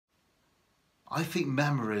I think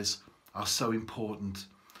memories are so important,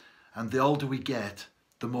 and the older we get,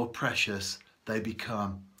 the more precious they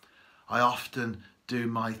become. I often do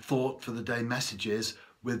my thought for the day messages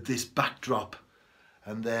with this backdrop,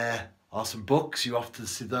 and there are some books, you often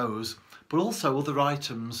see those, but also other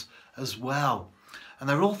items as well. And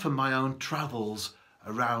they're all from my own travels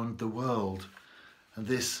around the world. And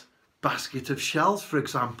this basket of shells, for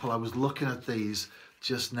example, I was looking at these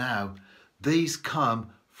just now. These come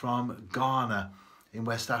from Ghana in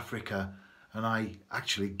West Africa, and I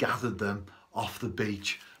actually gathered them off the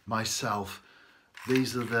beach myself.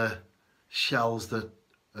 These are the shells that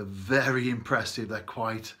are very impressive. They're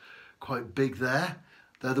quite big there.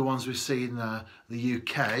 They're the ones we see in the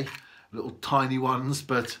UK, little tiny ones,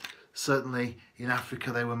 but certainly in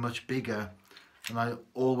Africa they were much bigger, and I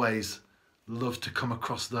always love to come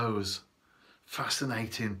across those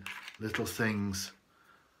fascinating little things.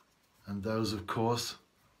 And those, of course,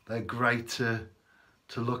 they're great to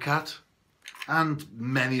look at, and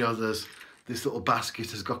many others. This little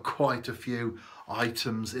basket has got quite a few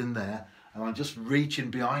items in there, and I'm just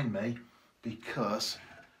reaching behind me because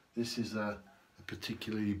this is a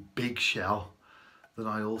particularly big shell that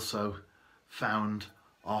I also found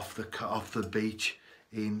off the beach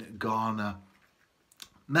in Ghana.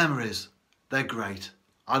 Memories, they're great.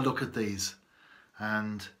 I look at these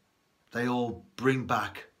and they all bring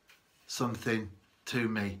back something to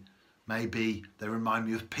me. Maybe they remind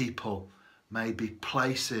me of people, maybe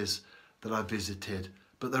places that I visited,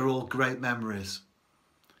 but they're all great memories.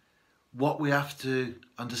 What we have to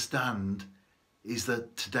understand is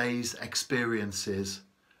that today's experiences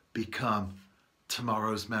become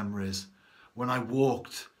tomorrow's memories. When I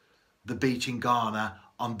walked the beach in Ghana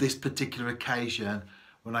on this particular occasion,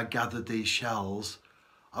 when I gathered these shells,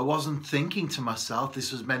 I wasn't thinking to myself,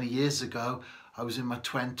 this was many years ago, I was in my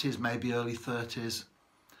 20s, maybe early 30s.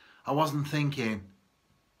 I wasn't thinking,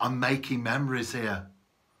 I'm making memories here,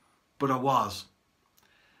 but I was.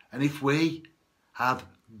 And if we have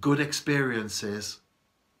good experiences,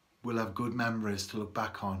 we'll have good memories to look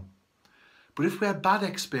back on. But if we have bad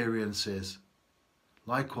experiences,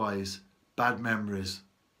 likewise, bad memories,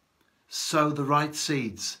 sow the right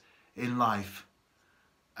seeds in life,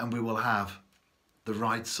 and we will have the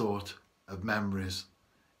right sort of memories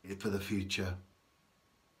for the future.